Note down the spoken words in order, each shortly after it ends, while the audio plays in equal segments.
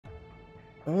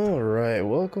Alright,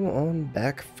 welcome on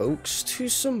back, folks, to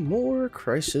some more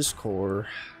Crisis Core.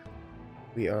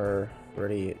 We are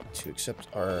ready to accept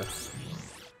our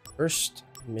first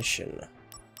mission.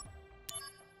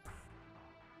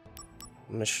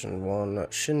 Mission 1,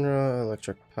 Shinra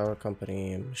Electric Power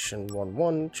Company, Mission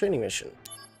 1-1, Training Mission.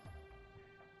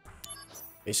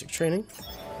 Basic training.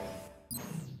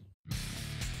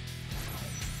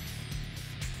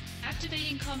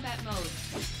 Activating combat mode.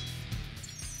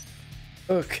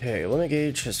 Okay, limit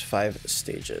gauge has 5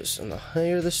 stages, and the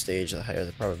higher the stage, the higher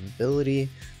the probability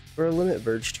for a limit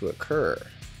verge to occur.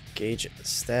 Gauge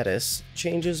status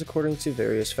changes according to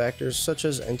various factors, such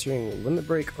as entering limit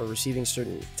break or receiving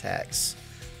certain attacks.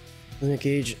 Limit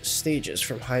gauge stages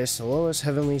from highest to lowest: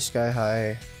 heavenly, sky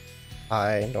high,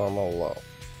 high, normal, low.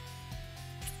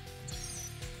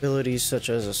 Abilities such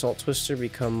as Assault Twister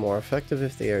become more effective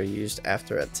if they are used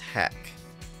after attack.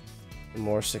 The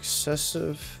more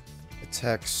successive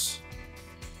attacks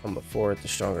come before it, the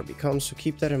stronger it becomes, so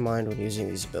keep that in mind when using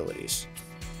these abilities.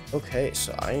 Okay,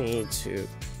 so I need to...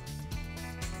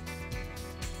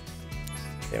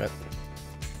 Damn it.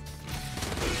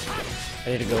 I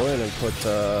need to go in and put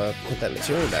that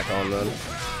material back on then.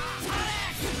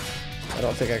 I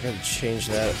don't think I can change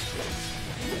that.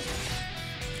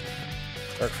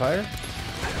 Dark Fire?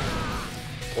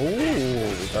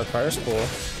 Oh, Dark Fire's cool.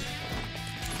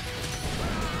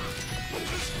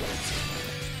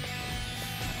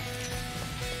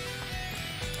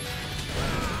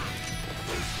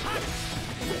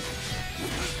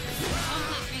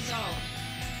 Conflict resolved.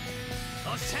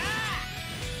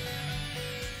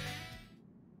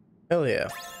 Hell yeah.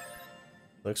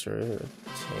 Looks retained.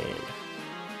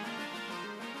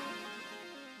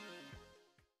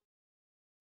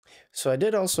 So I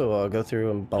did also go through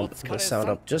and bump the sound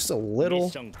up just a little.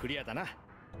 I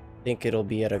think it'll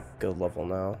be at a good level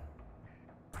now.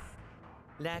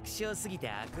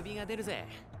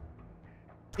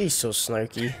 He's so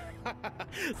snarky.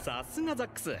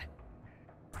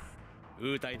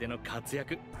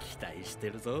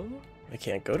 I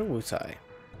can't go to Wutai.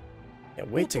 Can't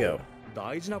wait to go.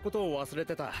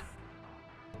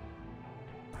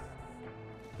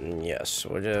 Yes,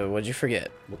 what'd you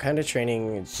forget? What kind of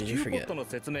training did you forget?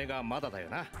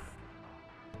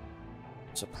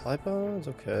 Supply bonds?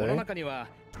 Okay.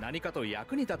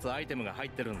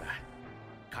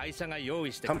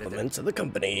 Compliments of the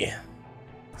company.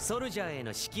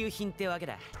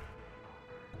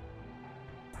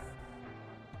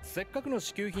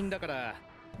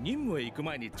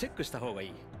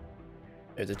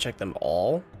 You have to check them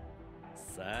all?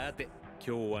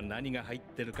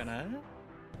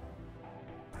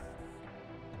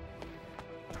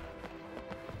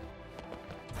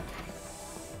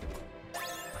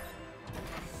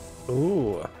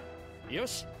 Ooh. You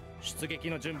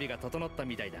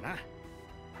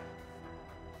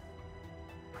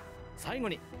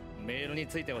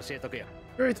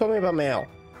already told me about mail.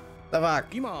 The fuck?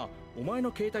 今お前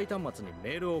の携帯端末に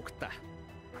メールを送った。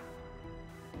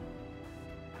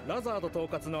ラザード統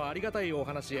括のありがたいお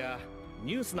話や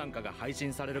ニュースなんかが配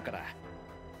信されるから。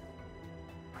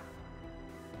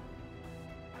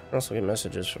I also get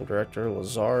messages from Director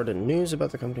Lazard and news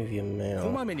about the company via mail. こ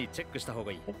まめにチェックした方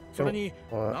がいい。 So, I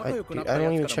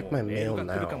don't even check my mail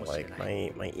now. Like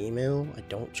my email, I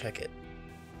don't check it.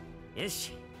 よ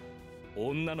し。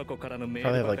女の子からのメー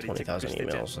Probably ル have ば like かりチェックして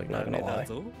 20,000 ちゃ emails, like not ダ gonna メだ lie.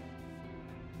 ぞ。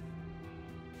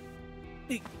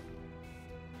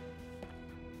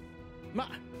ま、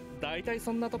だいたい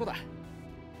そんなとこだ。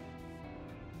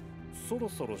そろ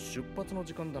そろ出発の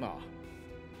時間だな。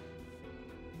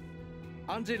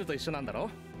アンジェルと一緒なんだろ？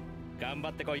頑張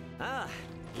ってこい。あ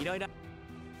あ、いろいろ。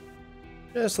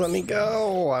Just let me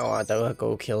go. I want to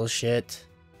go kill shit.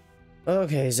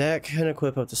 Okay, Zack can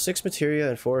equip up to 6 materia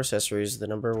and 4 accessories. The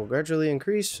number will gradually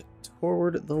increase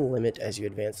toward the limit as you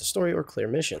advance the story or clear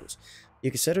missions.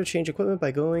 You can set or change equipment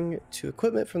by going to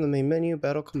equipment from the main menu.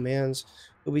 Battle commands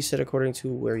will be set according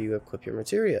to where you equip your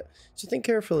materia. So think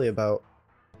carefully about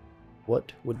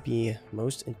what would be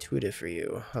most intuitive for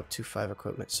you. Up to 5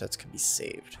 equipment sets can be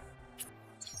saved.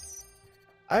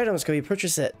 Items can be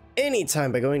purchased at any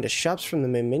time by going to shops from the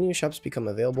main menu. Shops become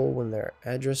available when their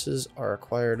addresses are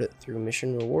acquired through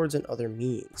mission rewards and other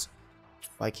means.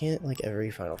 Why can't like every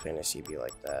Final Fantasy be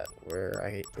like that? Where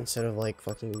I, instead of like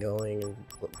fucking going and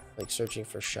like searching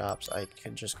for shops, I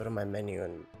can just go to my menu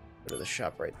and go to the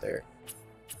shop right there.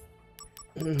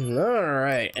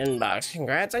 Alright, inbox.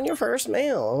 Congrats on your first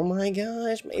mail. Oh my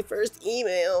gosh, my first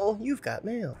email. You've got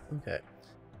mail. Okay.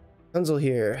 Hansel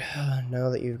here. Now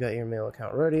that you've got your mail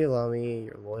account ready, allow me,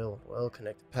 your loyal and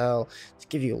well-connected pal, to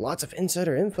give you lots of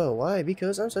insider info. Why?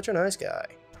 Because I'm such a nice guy.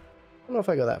 don't know if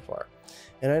I go that far.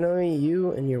 And I know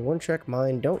you and your one-track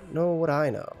mind don't know what I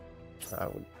know.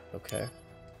 Okay.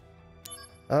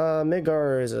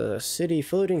 Midgar is a city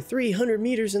floating 300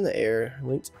 meters in the air,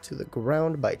 linked to the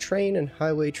ground by train and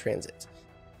highway transit.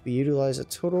 We utilize a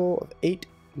total of 8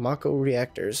 mako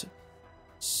reactors,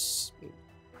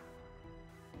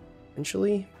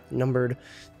 essentially numbered,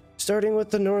 starting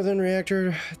with the northern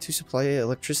reactor to supply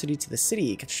electricity to the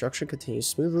city. Construction continues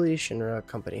smoothly. Shinra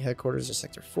Company headquarters in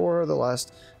Sector 4 are the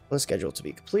last on the schedule to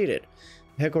be completed.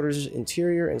 The headquarters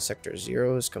interior in Sector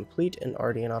 0 is complete and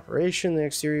already in operation. The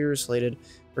exterior is slated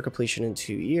for completion in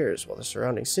 2 years, while the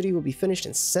surrounding city will be finished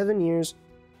in 7 years.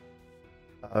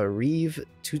 Reeve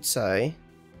Tutsai,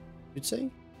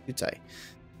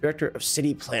 Director of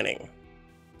City Planning.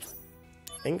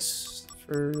 Thanks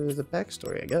for the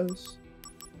backstory, I guess.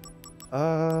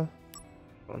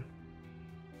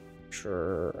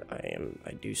 Sure,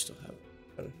 I do still have.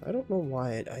 I don't know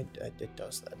why it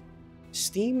does that.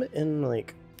 Steam and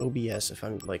like OBS, if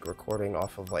I'm like recording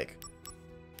off of like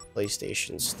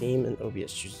PlayStation, Steam and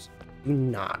OBS just do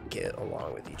not get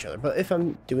along with each other. But if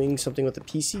I'm doing something with a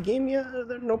PC game, yeah,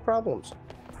 there are no problems.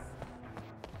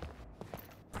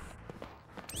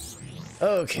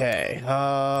 Okay,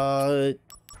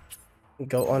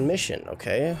 go on mission.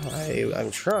 Okay,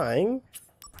 I'm trying.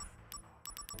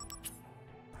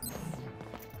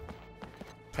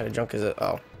 What kind of junk is it?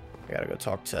 Oh, I gotta go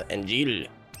talk to Angeal.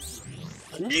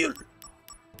 Angeal.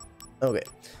 Okay,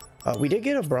 we did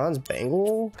get a bronze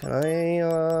bangle. Can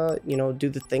I, you know, do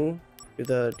the thing? Do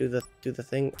the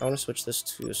thing. I want to switch this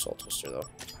to Soul Twister though.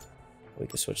 We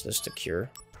can switch this to Cure.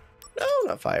 No,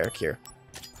 not Fire. Cure.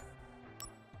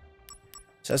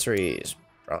 Accessories.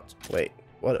 Bronze. Wait.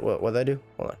 What did I do?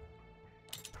 Hold on.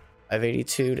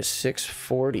 582 to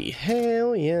 640.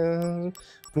 Hell yeah.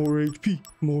 More HP.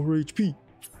 More HP.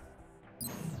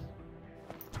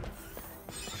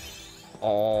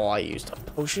 Oh, I used a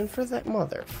potion for that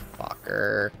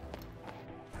motherfucker.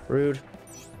 Rude.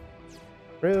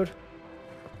 Rude.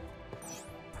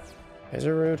 Guys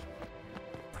are rude.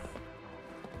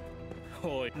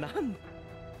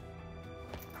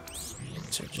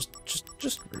 So just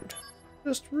rude.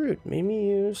 Just rude. Made me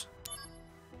use.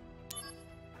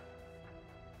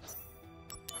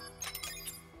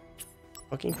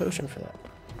 Fucking potion for that.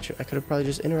 I could have probably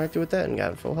just interacted with that and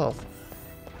gotten full health.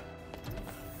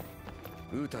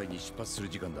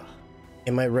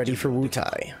 Am I ready for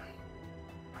Wutai?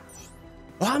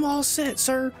 Well, I'm all set,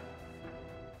 sir.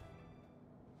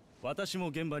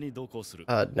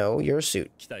 No, you're a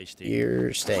suit.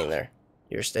 You're staying there.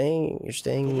 You're staying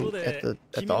at the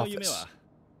office.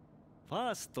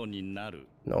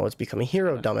 No, it's becoming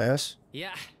hero, dumbass.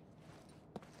 Yeah.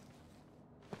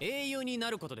 英雄にな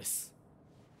ることです。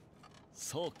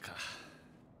そうか。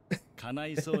叶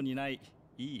いそうにない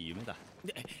いい夢だ。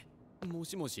も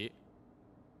しもし。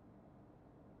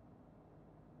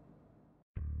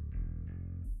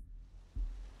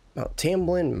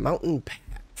Tamblin Mountain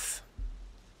Path.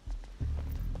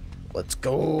 Let's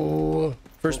go.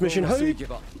 First mission, hey.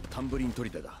 タンブリン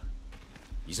砦だ。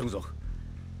急ぐぞ。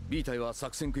B 隊は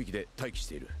作戦区域で待機し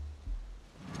ている。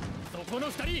そこの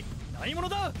二人、何者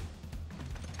だ。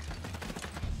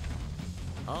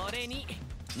俺に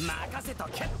任せと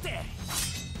けって。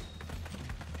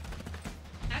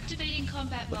Activating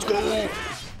combat mode. Let's go.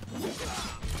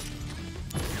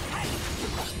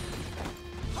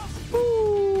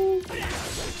 Woo.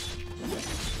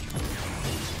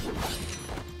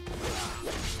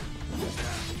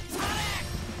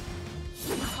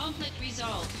 Conflict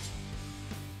resolved.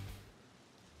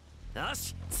 よ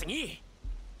し、次。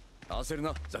焦る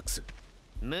な、ザックス。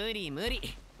無理無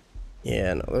理。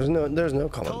Yeah, no, there's no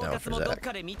calming down for もどっ Zack.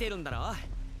 かで見てるんだろ。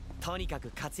とにか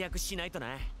く活躍しないと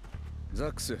な。ザ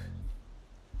ックス。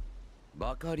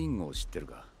バカリンゴを知ってる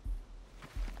か。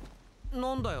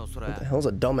なんだよそれ。What the hell's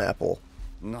a dumb apple?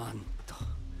 なんと。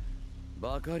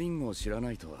バカリンゴを知ら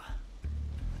ないとは。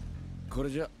これ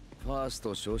じゃファース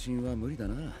ト昇進は無理だ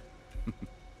な。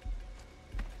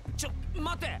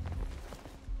待って。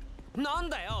なん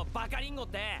だよバカリンゴっ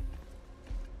て。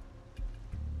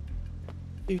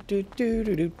Let's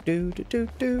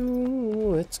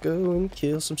go and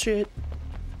kill some shit.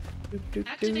 You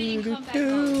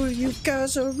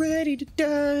guys are ready to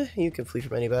die. You can flee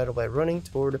from any battle by running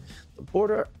toward the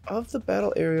border of the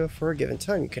battle area for a given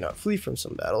time. You cannot flee from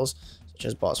some battles, such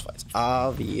as boss fights.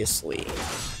 Obviously.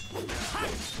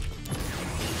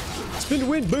 Spin to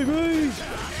win, baby!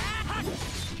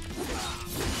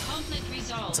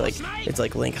 It's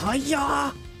like Link.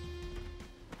 Hiya!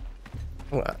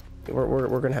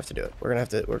 We're gonna have to do it. We're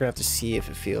gonna have to see if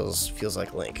it feels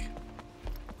like Link.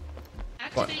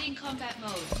 Activating combat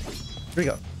mode. Here we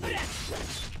go.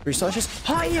 3 slashes.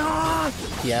 Hiya!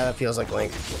 Yeah, that feels like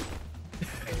Link.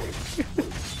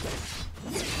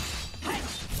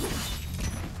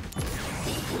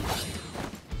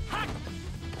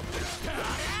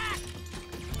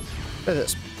 Look at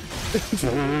this.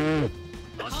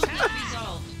 Conflict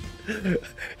resolved.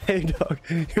 Hey dog,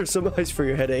 here's some ice for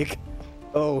your headache.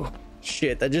 Oh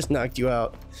shit, that just knocked you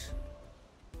out.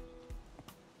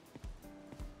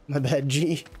 My bad,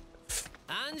 G.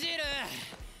 アンジェル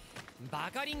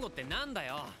バカリンゴってなんだ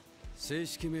よ。正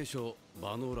式名称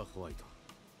バノーラホワイト。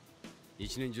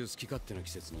一年中好き勝手な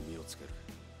季節に身をつける。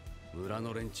村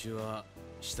の連中は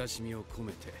親しみを込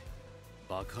めて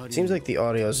バカリンゴ。 Seems like the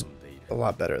audio's a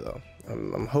lot better though.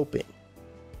 I'm hoping.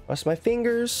 Cross my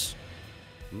fingers.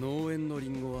 農園のリ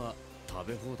ンゴは食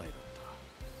べ放題だっ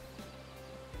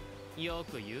た。よ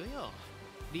く言うよ。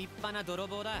立派な泥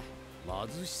棒だ。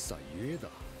貧しさゆえだ。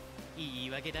言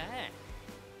い訳だ。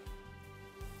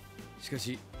しか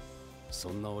しそ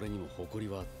んな俺にも誇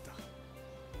りはあった。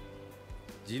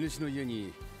地主の家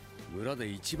に村で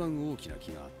一番大きな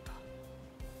木があった。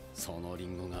そのリ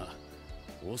ンゴが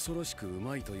恐ろしくう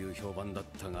まいという評判だっ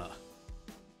たが、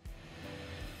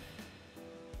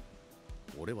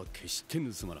俺は決して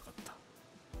盗まなかった。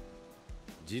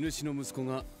地主の息子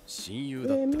が親友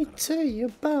だったから。 Let me tell you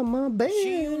about my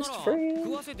親友な best ら friend.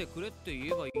 食わせてくれって言え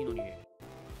ばいいのに。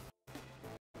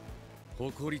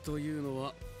誇りというの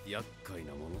は厄介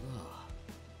なものだ。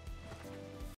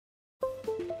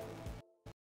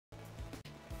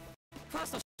ファー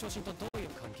スト昇進とどういう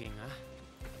関係が？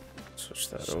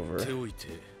 Switch that 知っ over. ておいて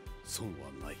損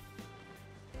はない。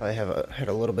 I had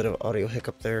a little bit of audio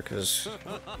hiccup there because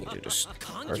I need to just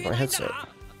charge my headset.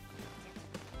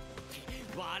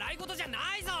 笑い事じゃ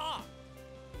ないぞ。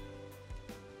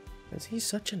 Is he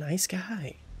such a nice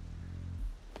guy?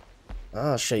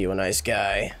 I'll show you a nice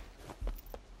guy.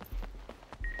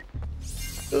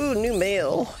 Ooh, new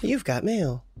mail. You've got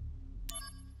mail.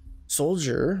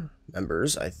 Soldier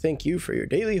members, I thank you for your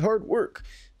daily hard work.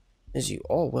 As you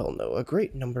all well know, a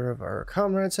great number of our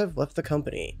comrades have left the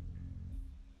company.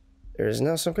 There is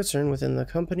now some concern within the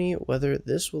company whether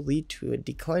this will lead to a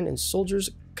decline in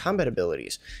soldiers' combat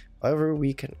abilities. However,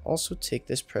 we can also take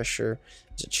this pressure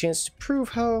as a chance to prove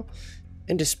how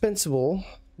indispensable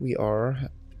we are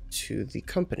to the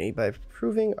company by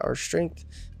proving our strength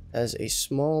as a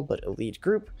small but elite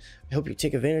group. I hope you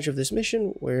take advantage of this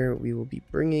mission where we will be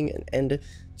bringing an end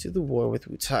to the war with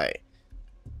Wutai.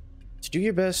 To do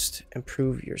your best and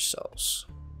prove yourselves.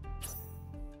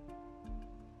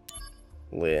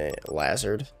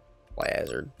 Lazard.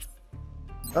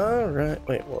 Alright,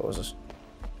 wait, what was this?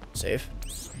 Save.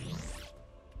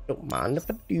 Don't mind if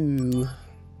I do.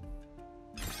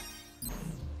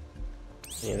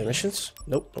 Any other missions?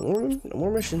 Nope, no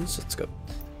more missions. Let's go.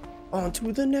 On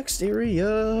to the next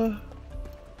area.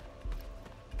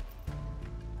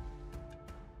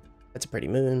 That's a pretty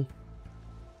moon.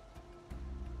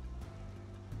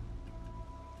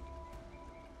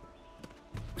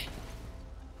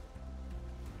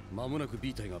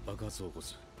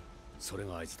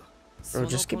 Bro,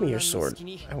 just give me your sword.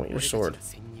 I want your sword.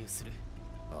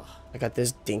 I got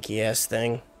this dinky ass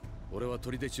thing. 俺は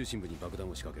砦中心部に爆弾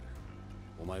を仕掛ける。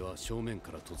お前は正面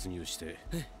から突入して。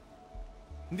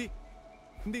で。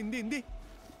好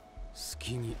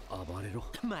きに暴れろ。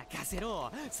任せ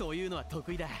ろ。そういうのは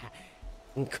得意だ。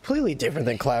 Completely different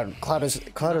than Cloud. Cloud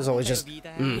is always just.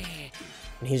 And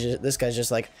this guy's just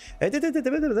like.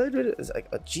 It's like,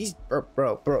 oh, geez,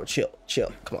 bro, chill.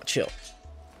 Come on, chill.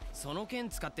 その剣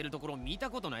使ってるところ見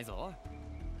たことないぞ。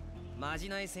まじ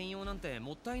ない専用なんて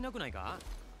もったいなくないか？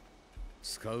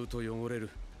使うと汚れ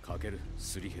る、かける、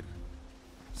すり減る。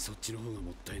そっちの方が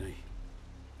もったいない。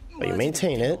But you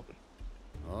maintain it.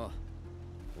 ああ、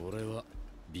俺は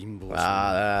貧乏。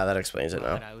That explains it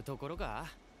now. 笑うところか？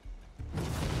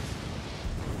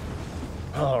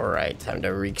 All right, time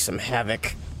to wreak some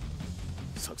havoc.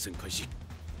 作戦開始。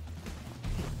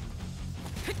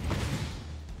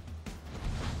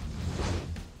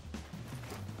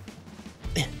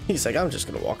He's like, I'm just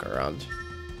gonna walk around.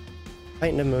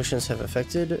 Heightened emotions have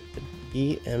affected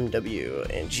BMW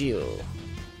Angeal.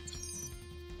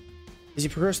 As you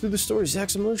progress through the story,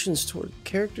 Zack's emotions toward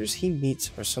characters he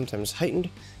meets are sometimes heightened,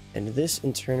 and this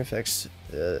in turn affects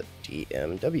the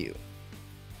DMW.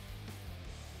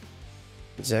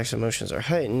 When Zack's emotions are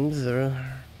heightened, the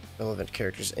relevant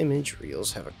character's image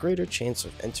reels have a greater chance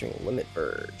of entering Limit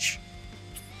Verge.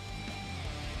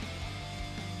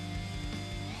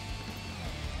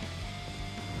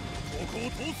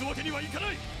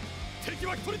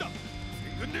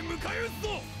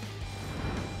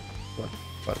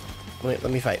 What? Let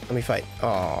me fight. Let me fight.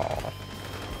 Oh.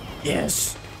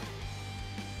 Yes.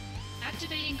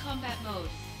 Activating combat mode.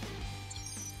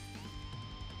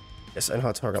 Yes, I know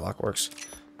how target lock works.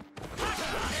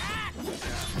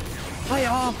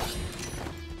 Hiya!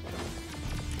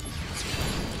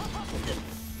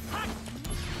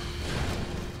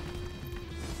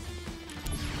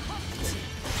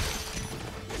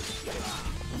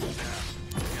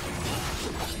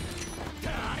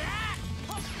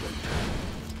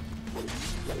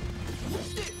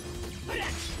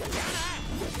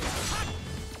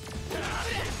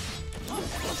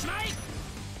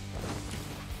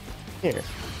 Here,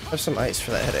 have some ice for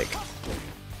that headache.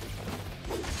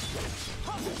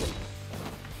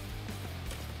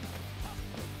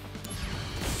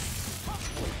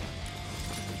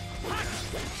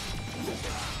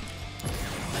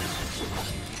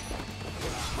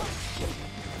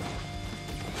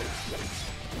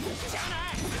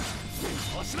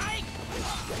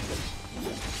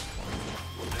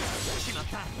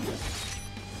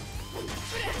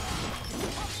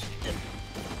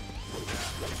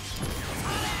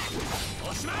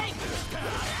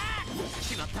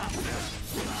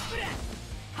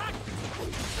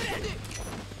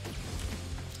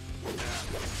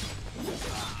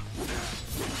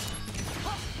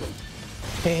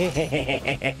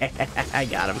 I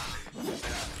got him.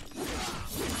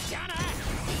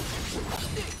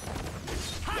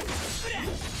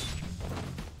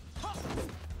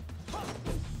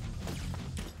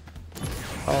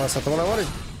 Oh, that's not the one I wanted.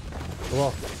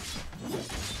 Well.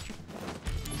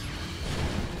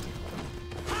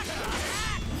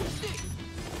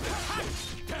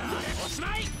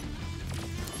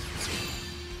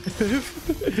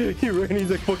 He ran,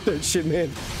 he's like, fuck that shit, man.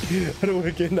 I don't want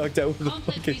to get knocked out with the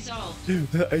fucking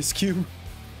ice cube.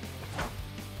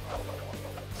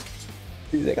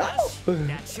 He's like, oh,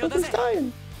 nothing's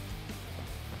dying.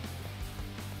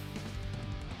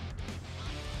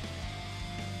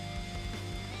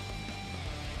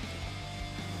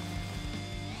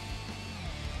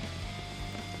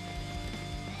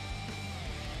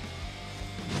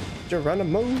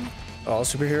 Geronimo. All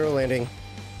superhero landing.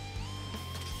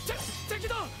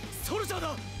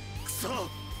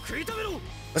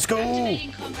 Let's go!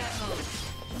 Activating combat mode.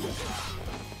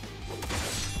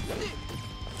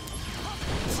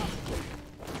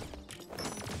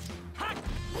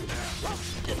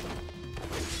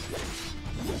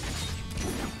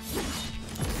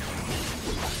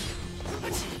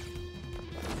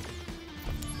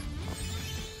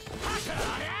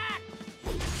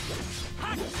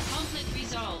 Conflict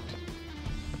resolved.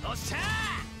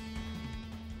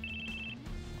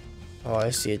 Oh,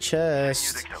 I see a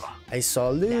chest. I saw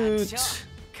loot.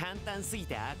 簡単すぎ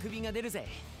てあくびが出るぜ。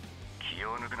気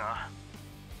を抜くな。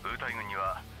部隊軍に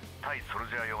は対ソル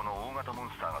ジャー用の大型モン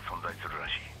スターが存在するら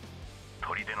しい。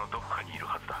砦のどこかにいる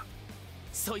はずだ。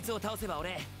そいつを倒せば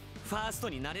俺ファースト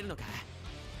になれるのか。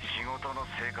仕事の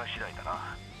成果次第だ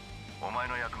な。お前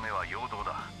の役目は陽動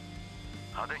だ。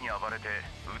派手に暴れて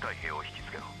部隊兵を引き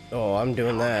つけろ。Oh, I'm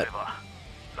doing that.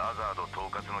 ラザード統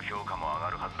括の評価も上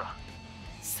がるはずだ。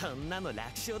そんなの楽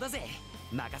勝だぜ。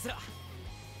任せろ。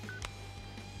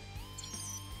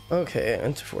Okay,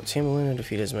 enter Fort Tamblin and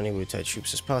defeat as many Wutai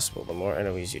troops as possible. The more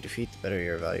enemies you defeat, the better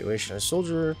your evaluation as a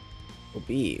soldier will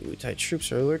be. Wutai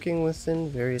troops are lurking within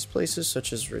various places,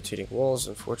 such as rotating walls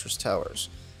and fortress towers.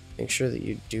 Make sure that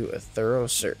you do a thorough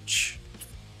search.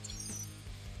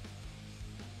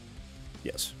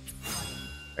 Yes.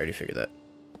 I already figured that.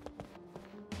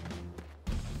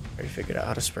 I already figured out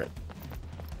how to sprint.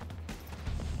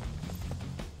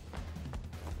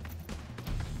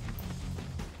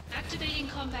 Activating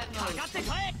combat mode.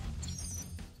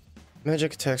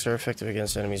 Magic attacks are effective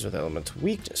against enemies with element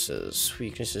weaknesses.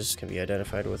 Weaknesses can be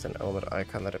identified with an element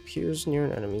icon that appears near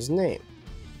an enemy's name.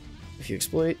 If you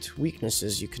exploit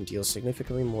weaknesses, you can deal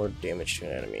significantly more damage to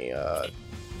an enemy. Oh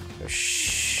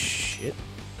shit.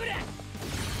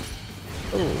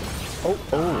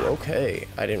 Oh, okay.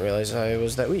 I didn't realize I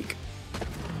was that weak.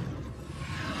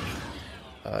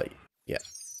 Yeah.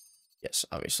 Yes,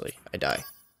 obviously. I die.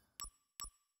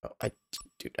 Oh,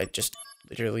 dude, I just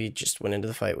literally just went into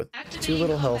the fight with too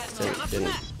little health and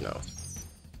didn't know.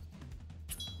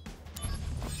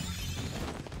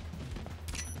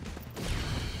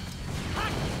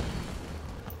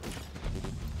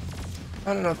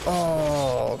 I don't know.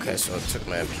 Oh, okay, so it took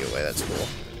my MP away. That's cool.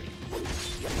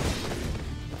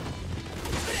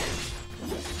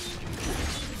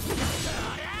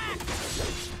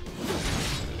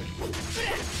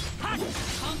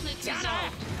 Conflict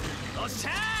resolved.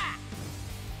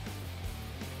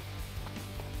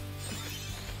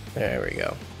 There we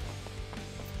go.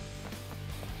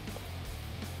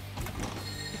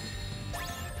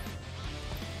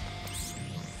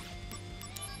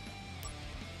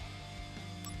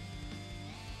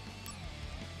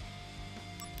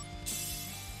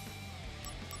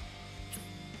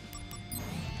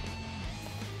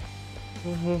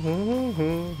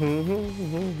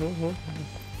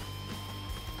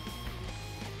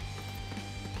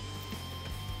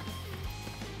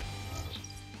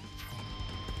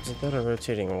 Isn't that a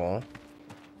rotating wall?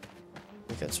 I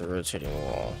think that's a rotating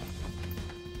wall.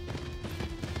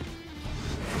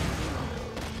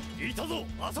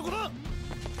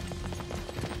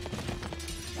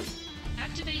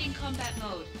 Activating combat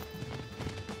mode.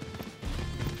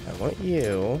 I want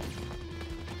you.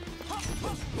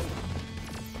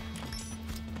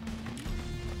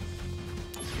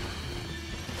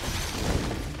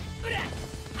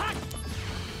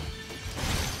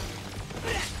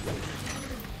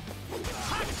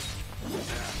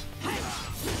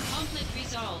 Conflict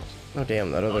resolved. Oh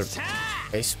damn, that other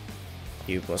ice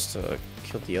cube must have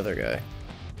killed the other guy.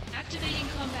 Activating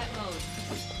combat mode.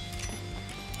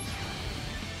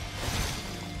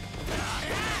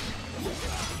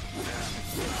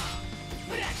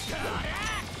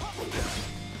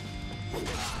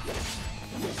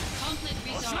 Conflict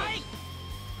resolved.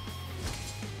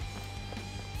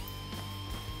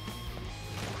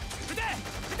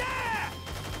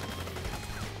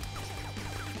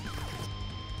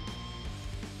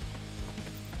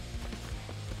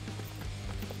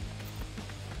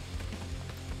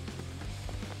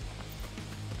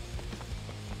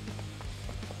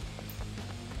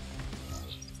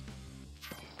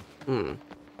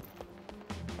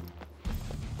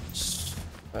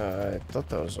 I thought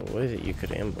that was a way that you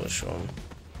could ambush them.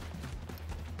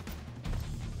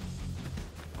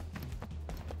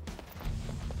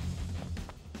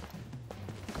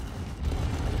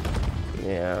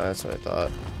 Yeah, that's what I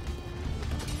thought.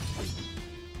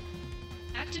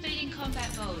 Activating combat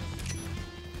mode.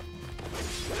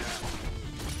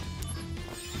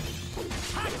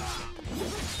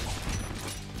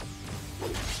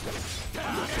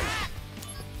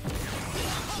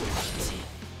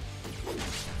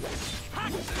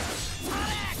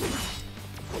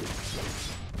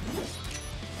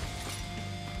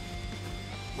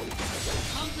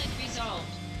 Conflict resolved.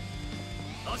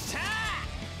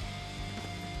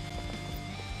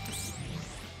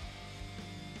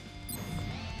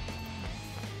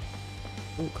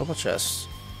 Ooh, couple chests.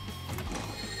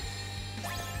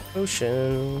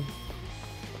 Ocean.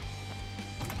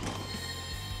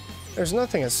 There's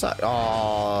nothing inside.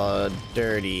 Aw,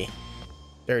 dirty.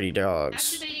 Dirty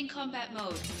dogs. Activating combat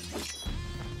mode.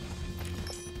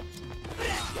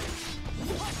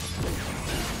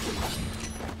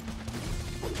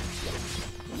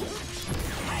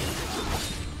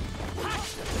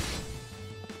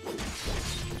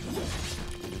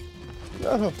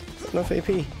 No, enough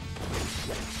AP.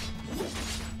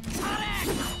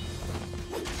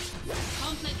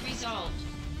 Conflict resolved.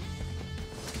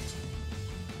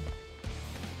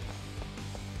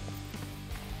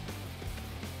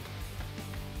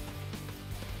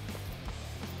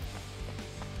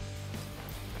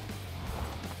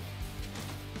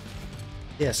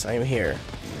 Yes, I am here.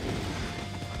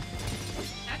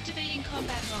 Activating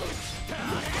combat mode.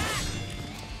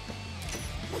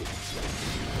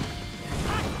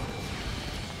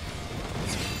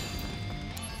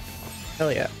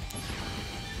 Hell yeah.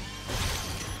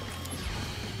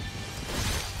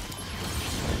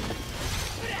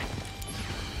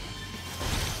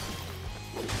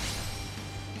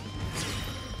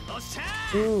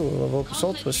 Ooh, level up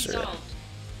Assault Conflict Twister. resolved.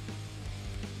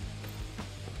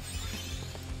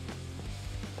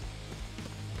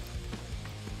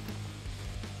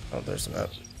 Oh, there's the map.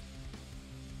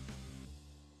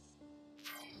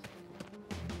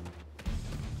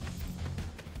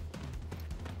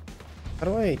 How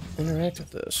do I interact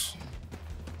with this?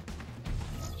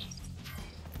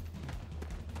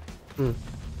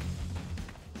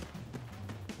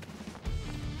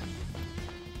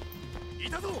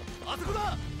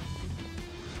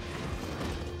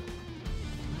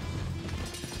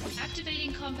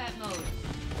 Activating combat mode.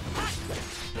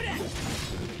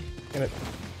 Damn it.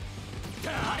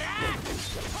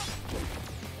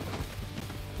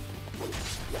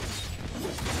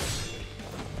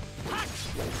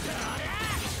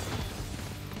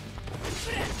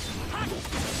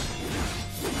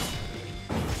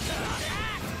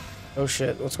 Oh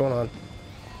shit, what's going on?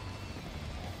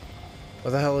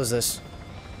 What the hell is this?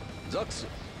 Zax,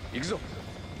 行くぞ。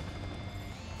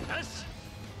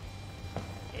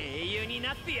英雄に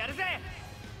なってやるぜ。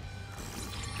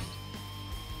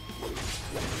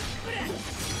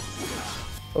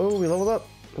 Oh, we leveled up!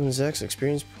 When Zack's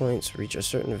experience points reach a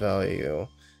certain value,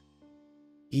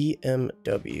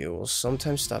 BMW will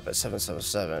sometimes stop at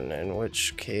 777, in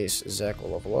which case Zack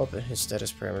will level up and his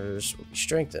status parameters will be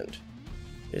strengthened.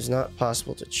 It is not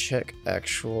possible to check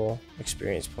actual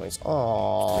experience points.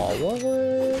 Oh, what?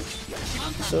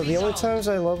 So the only times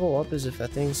I level up is if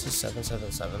that thing says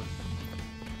 777.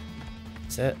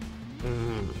 That's it.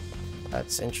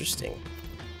 That's interesting.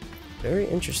 Very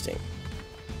interesting.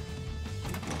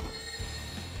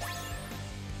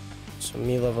 So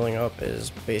me leveling up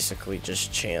is basically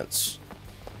just chance.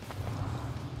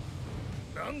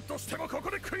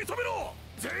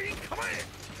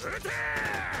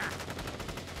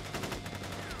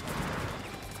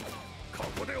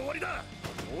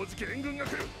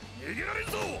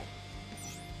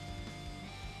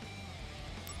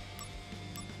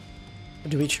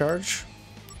 Do we charge?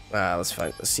 Let's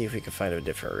see if we can find a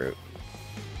different route.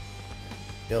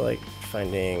 I feel like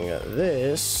finding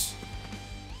this.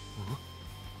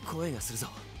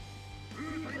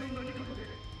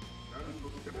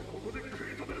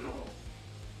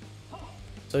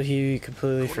 So he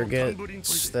completely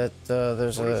forgets that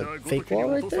there's a fake wall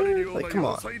right there? Like, come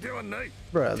on.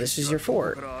 Bruh, this is your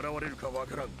fort.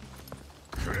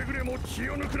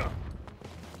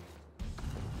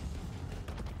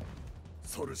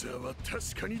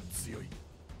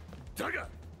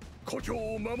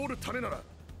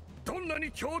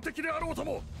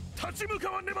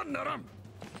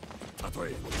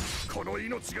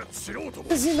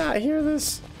 Does he not hear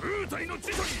this?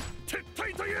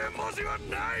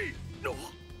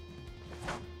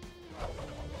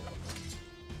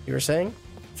 You were saying?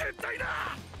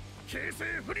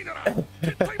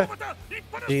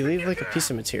 Did he leave like a piece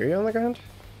of material on the ground?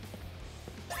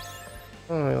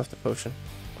 Oh, he left a potion.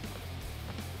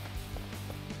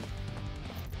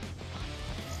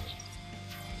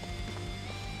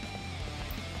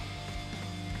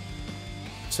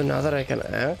 So now that I can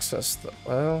access the,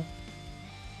 well,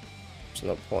 there's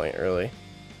no point really.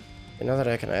 And now that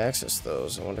I can access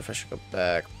those, I wonder if I should go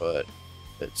back, but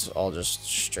it's all just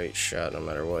straight shot no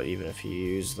matter what, even if you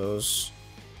use those.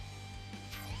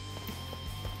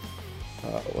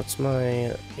 What's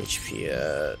my HP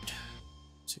at?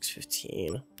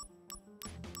 615.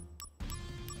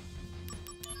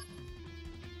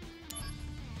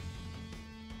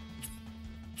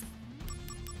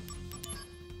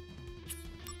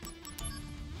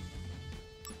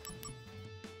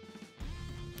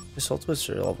 His ultimates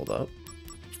are leveled up.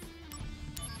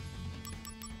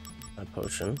 A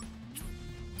potion.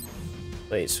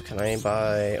 Wait, so can I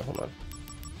buy? Hold on.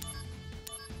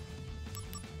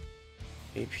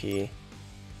 AP.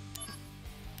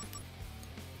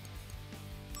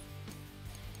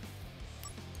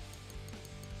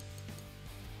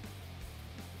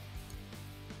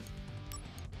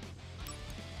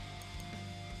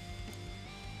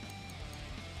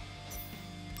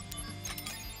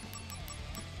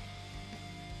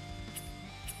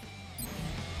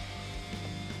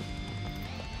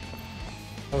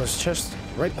 Oh, there's a chest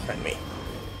right behind me.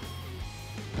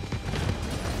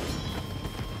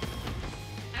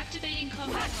 Activating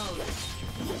combat mode.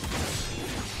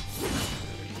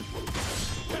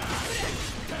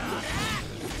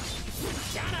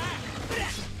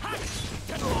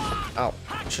 Ow,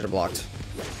 should have blocked.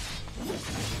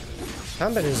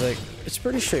 Combat is like, it's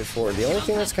pretty straightforward. The only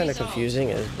thing that's kind of confusing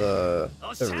is the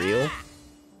reel.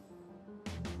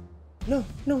 No,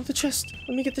 no, the chest.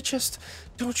 Let me get the chest.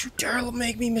 Don't you dare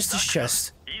make me miss this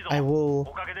chest. I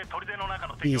will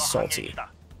be salty.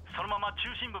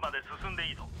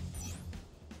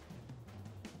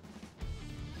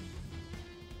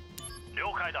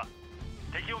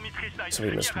 So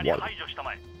we missed one.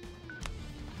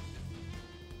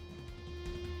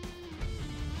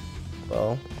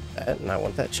 Well, that, and I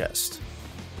want that chest.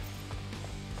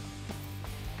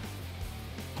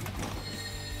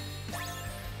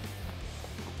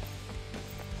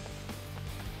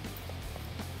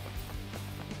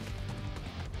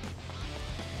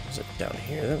 Is it down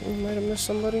here that we might have missed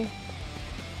somebody?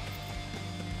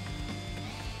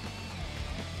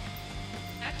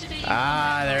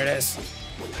 Ah, there it is.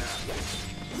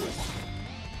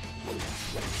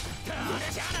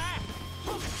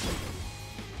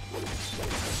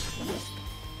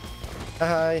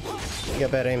 Hi. You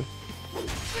got bad aim.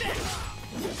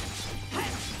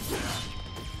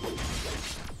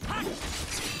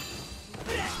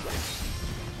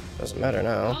 Doesn't matter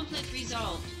now. Conflict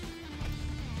resolved.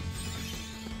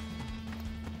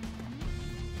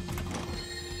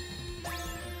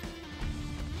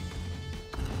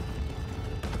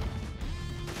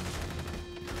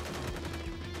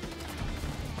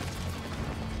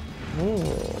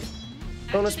 Ooh.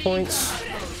 Bonus points.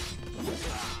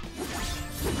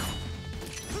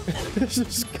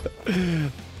 Just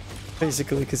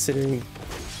basically considering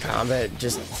combat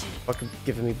just fucking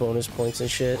giving me bonus points and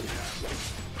shit.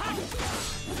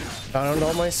 Found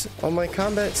all my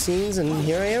combat scenes, and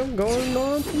here I am going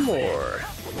on for more.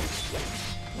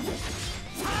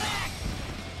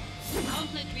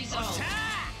 Conflict resolved.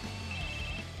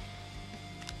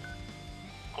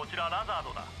 こちらラザー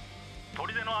ドだ。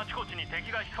砦のあちこちに敵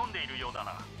が潜んでいるようだ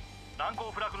な。難攻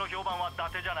不落の評判は伊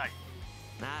達じゃない。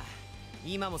ああ、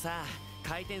今もさ、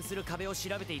回転する壁を調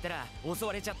べていたら襲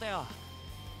われちゃったよ。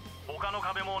他の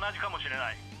壁も同じかもしれ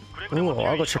ない。 Ooh,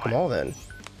 I'll go check them all then.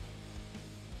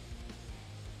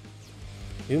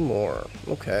 2 more.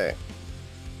 Okay.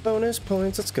 Bonus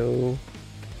points, let's go.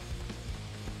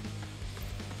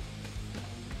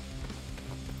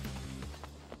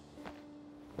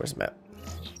 Where's the map?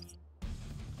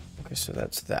 Okay, so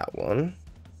that's that one.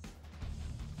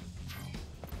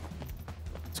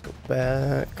 Let's go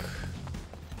back.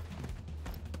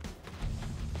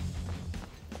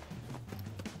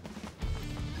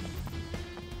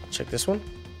 Check this one.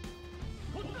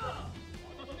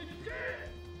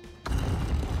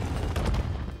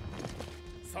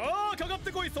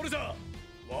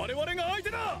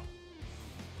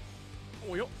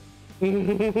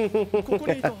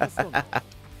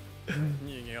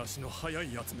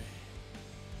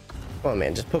 Oh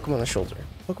man, just poke him on the shoulder.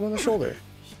 Poke him on the shoulder.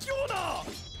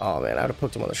 Oh man, I would have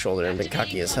poked him on the shoulder and been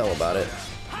cocky as hell about it.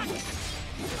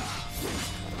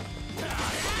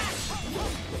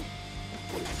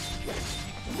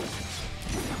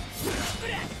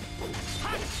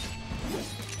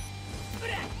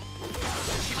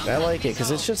 I like it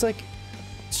because it's just like,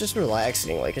 it's just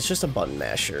relaxing. Like, it's just a button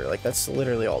masher. Like, that's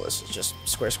literally all this is, just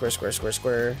square, square, square, square,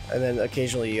 square. And then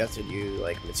occasionally you have to do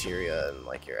like materia and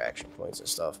like your action points and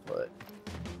stuff, but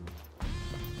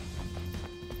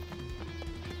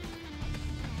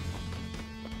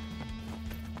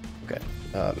okay.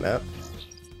 Map.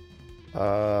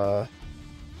 Oh.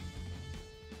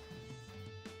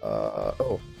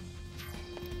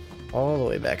 All the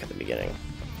way back at the beginning.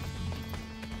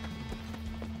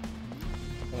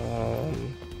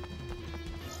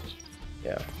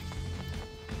 Yeah.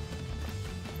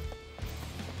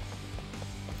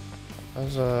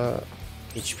 How's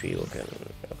HP looking?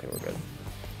 Okay, we're good.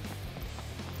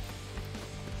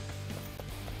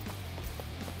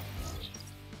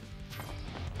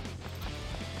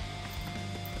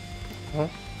 Huh?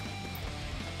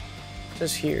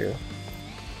 Just here.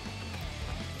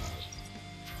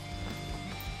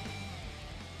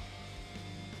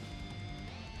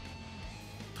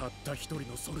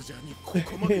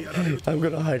 I'm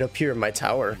gonna hide up here in my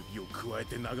tower.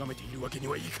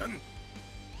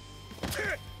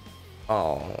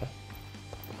 Oh.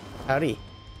 Howdy.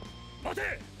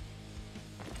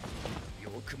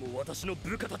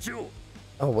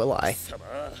 Oh, will I?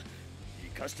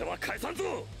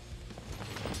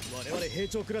 我々兵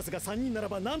長クラスが3人なら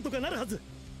ばなんとかなるはず。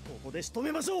ここで仕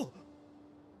留めましょう。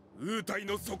ウータイ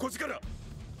の底力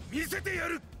見せてや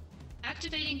る。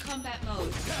 Activating combat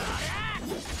mode.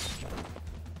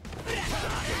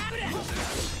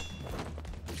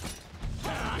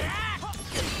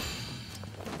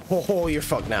 Oh, you're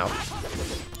fucked now.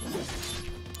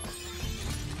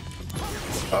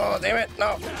 Oh, damn it,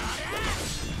 no.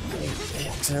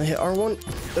 Can I hit R1?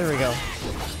 There we go.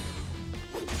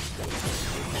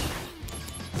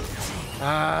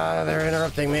 Ah, they're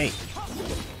interrupting me.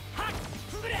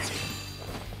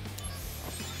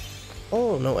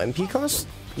 Oh, no MP cost?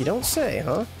 You don't say,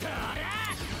 huh?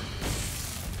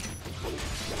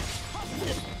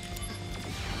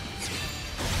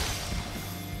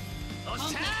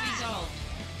 Conflict resolved.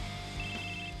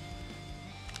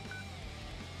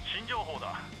 新情報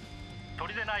だ。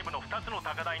砦内部の2つの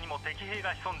高台にも敵兵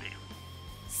が潜んでいる。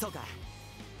そうか。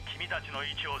君たちの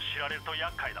位置を知られると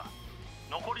厄介だ。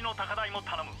残りの高台も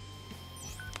頼む。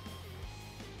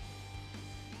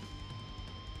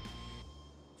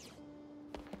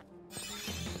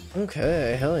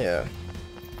 Okay, hell yeah.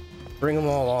 Bring them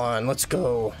all on, let's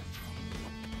go.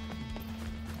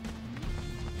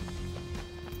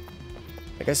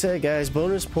 Like I said, guys,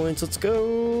 bonus points, let's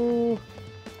go.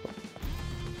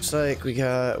 Looks like we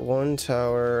got one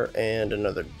tower and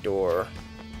another door.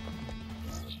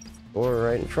 Door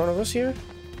right in front of us here?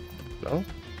 No?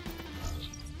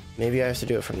 Maybe I have to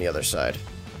do it from the other side.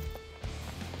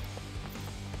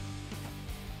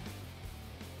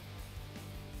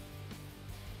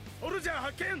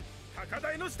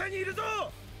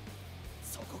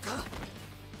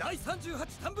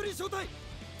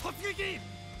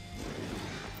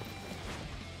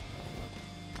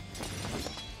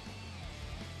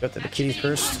 Got the kitties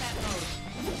first.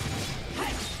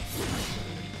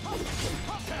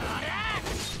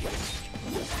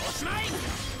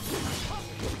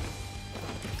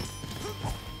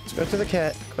 Let's go to the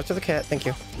cat. Go to the cat, thank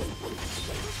you.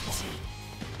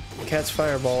 cat's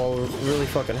fireball really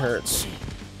fucking hurts.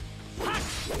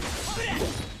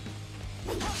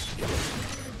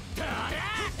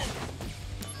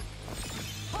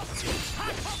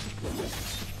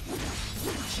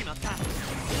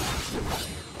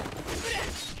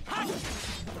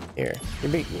 Here,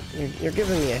 you're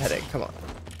giving me a headache. Come on,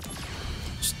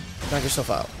 just knock yourself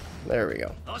out. There we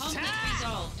go. Conflict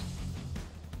resolved.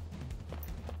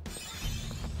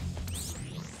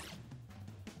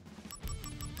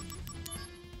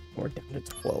 We're down to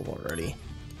 12 already.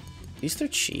 At least they're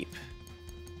cheap.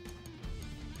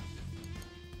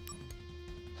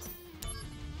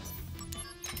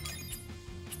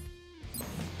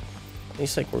 At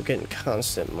least like we're getting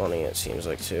constant money, it seems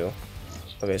like, too.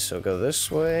 Okay, so go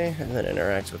this way and then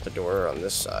interact with the door on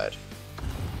this side.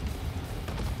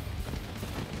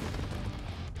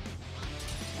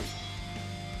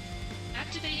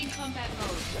 Activating combat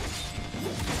mode.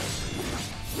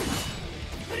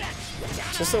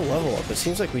 Since the level up, it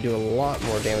seems like we do a lot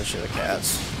more damage to the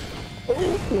cats.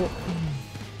 Oh.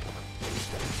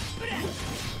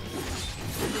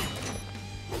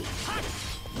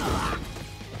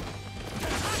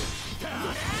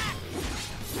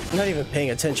 I'm not even paying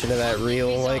attention to that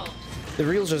reel. Like, the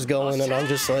reel's just going and I'm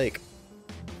just like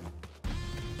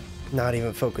not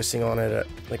even focusing on it at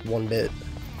like one bit.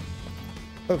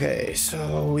 Okay,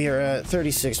 so we are at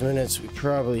 36 minutes. We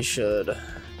probably should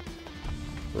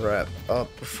wrap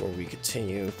up before we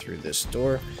continue through this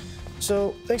door.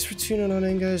 So thanks for tuning on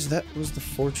in, guys. That was the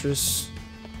fortress.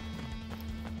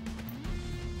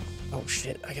 Oh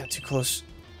shit, I got too close.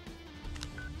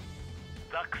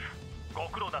 Zack, ご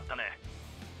苦労だったね。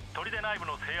砦内部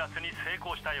の制圧に成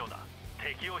功したようだ。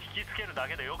敵を引きつけるだ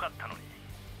けでよかったのに。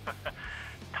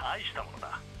大したもの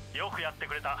だ。よくやって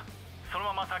くれた。その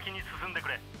まま先に進んでく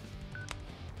れ。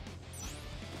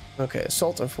Okay,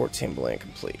 assault on 14 blank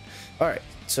complete. Alright,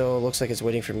 so it looks like it's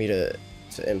waiting for me to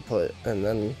input, and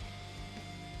then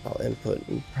I'll input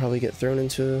and probably get thrown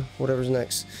into whatever's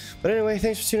next. But anyway,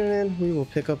 thanks for tuning in. We will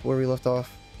pick up where we left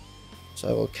off. So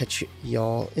I will catch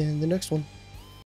y'all in the next one.